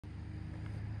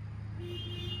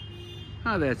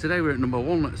Hi there, today we're at number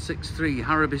 163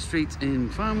 Harrowby Street in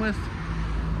Farnworth.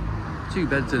 2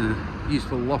 beds and a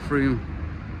useful loft room,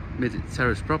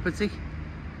 mid-terrace property.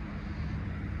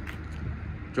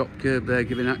 Drop kerb there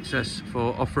giving access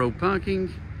for off-road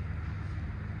parking.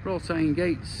 Wrought iron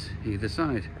gates either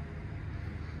side.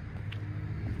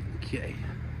 Okay,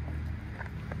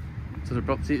 to the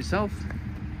property itself.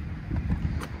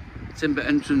 Timber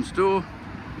entrance door.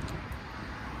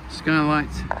 Skylight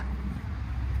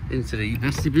into the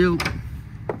vestibule.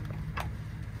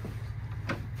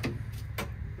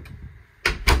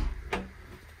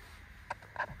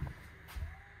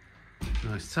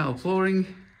 Nice tile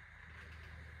flooring,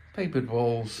 papered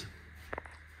walls,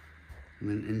 and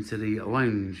then into the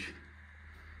lounge.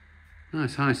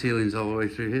 Nice high ceilings all the way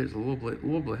through here. It's a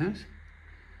lovely house.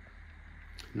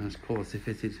 Nice quality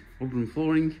fitted wooden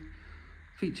flooring,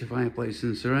 feature fireplace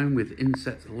and surround with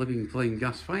inset living flame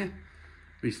gas fire.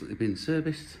 Recently been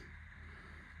serviced.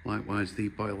 Likewise the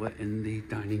boiler in the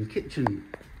dining kitchen.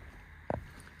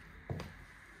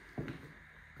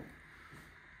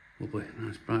 Lovely,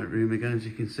 nice bright room again, as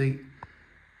you can see.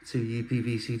 2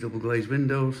 uPVC double glazed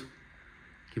windows,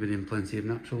 giving in plenty of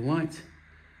natural light.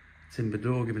 Timber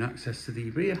door giving access to the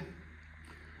rear.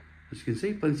 As you can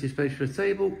see, plenty of space for a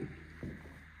table.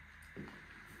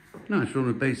 Nice run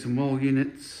of base and wall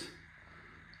units.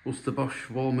 Worcester Bosch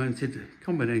wall mounted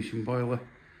combination boiler.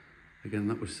 Again,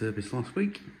 that was serviced last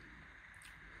week.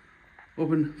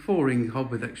 Oven 4-ring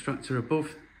hob with extractor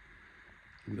above.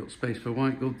 We've got space for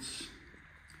white goods.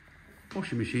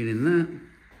 Washing machine in there.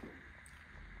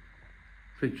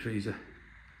 Fridge freezer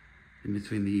in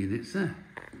between the units there.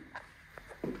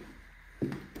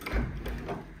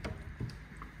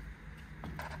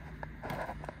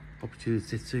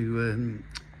 Opportunity to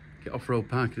get off-road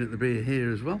parking at the rear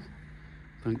here as well,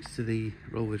 thanks to the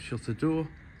roller shutter door.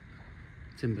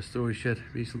 Timber storage shed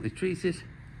recently treated.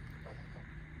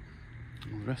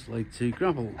 All the rest laid to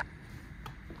gravel.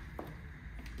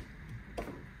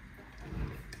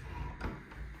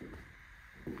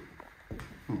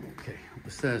 Okay, up the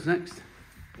stairs next.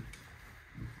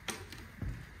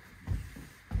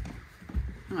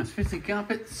 Nice fitted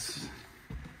carpets.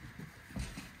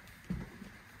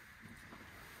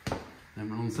 Then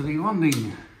we're on to the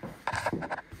landing.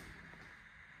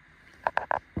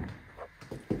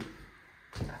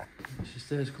 That's the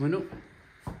stairs coming up.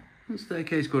 And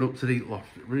staircase going up to the loft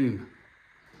room.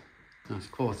 Nice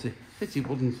quality fitted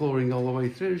wooden flooring all the way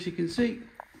through, as you can see.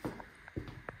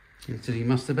 Into the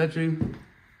master bedroom.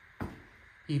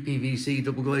 uPVC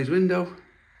double glazed window.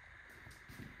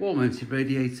 Wall mounted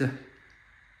radiator.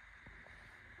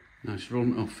 Nice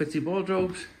run of fitted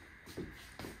wardrobes.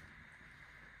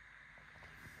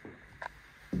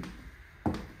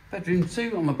 Bedroom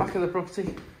 2 on the back of the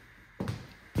property.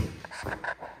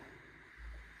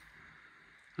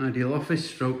 Ideal office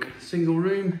stroke single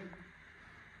room.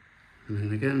 And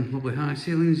then again, lovely high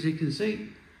ceilings, as you can see.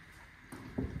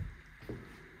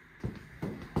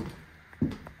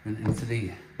 And into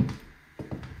the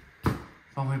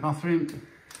family bathroom.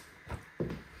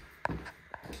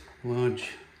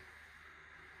 Large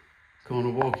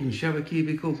corner walk-in shower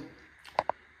cubicle.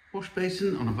 Wash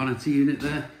basin on a vanity unit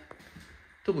there.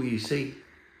 WC.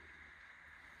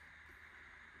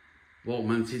 Wall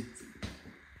mounted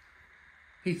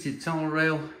heated towel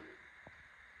rail.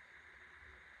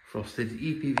 Frosted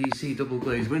uPVC double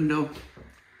glazed window.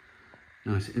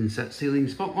 Nice inset ceiling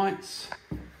spotlights.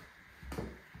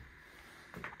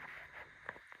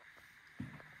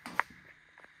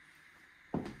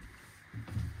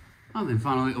 And then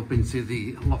finally up into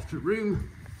the loft room.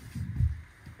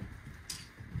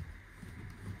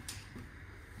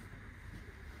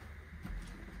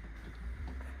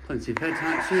 Plenty of head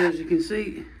heights here, as you can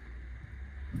see.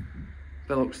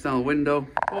 Velux style window,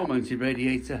 wall mounted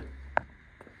radiator,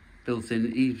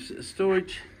 built-in eaves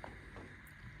storage.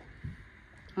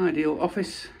 Ideal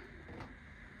office.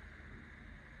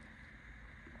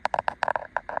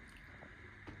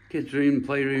 Kids room,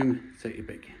 playroom, take your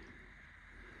pick.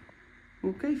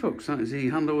 Okay folks, that is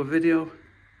the handover video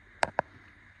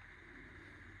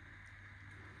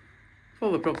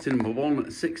for the property number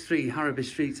 163 Harrowby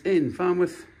Street in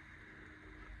Farnworth.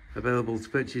 Available to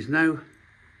purchase now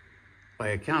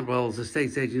via Cardwells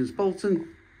Estate Agents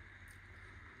Bolton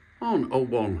on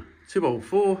 01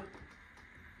 204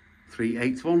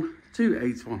 381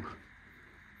 281.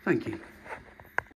 Thank you.